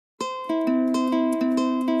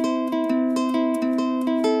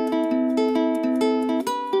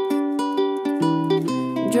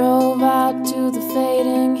to the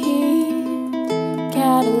fading heat.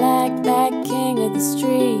 Cadillac, that king of the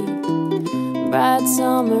street. Bright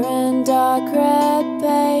summer and dark red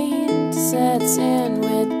paint sets in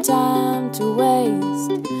with time to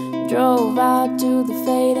waste. Drove out to the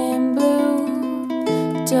fading blue.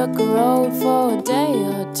 Took a road for a day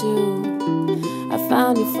or two. I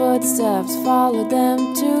found your footsteps, followed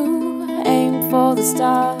them too. Aimed for the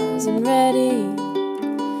stars and ready.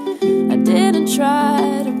 I didn't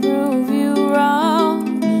try to prove you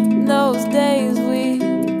wrong. In those days we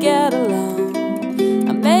get along.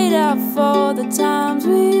 I made up for the times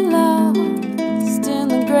we lost in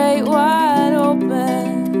the great wide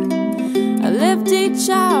open. I lived each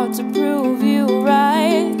out to prove you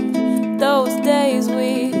right. Those days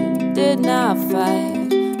we did not fight.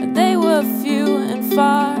 They were few and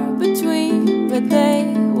far between, but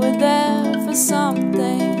they were there for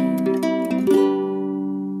something.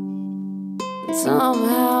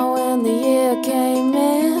 Somehow when the year came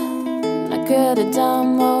in, I could have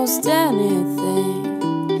done most anything.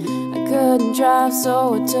 I couldn't drive,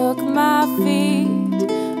 so I took my feet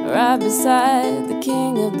right beside the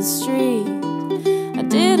king of the street. I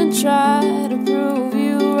didn't try to prove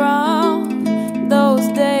you wrong. Those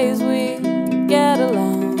days we get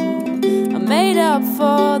along. I made up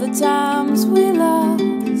for the times we lost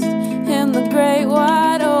in the great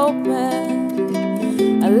wide open.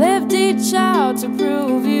 I lived each out to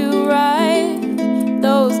prove you right.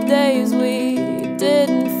 Those days we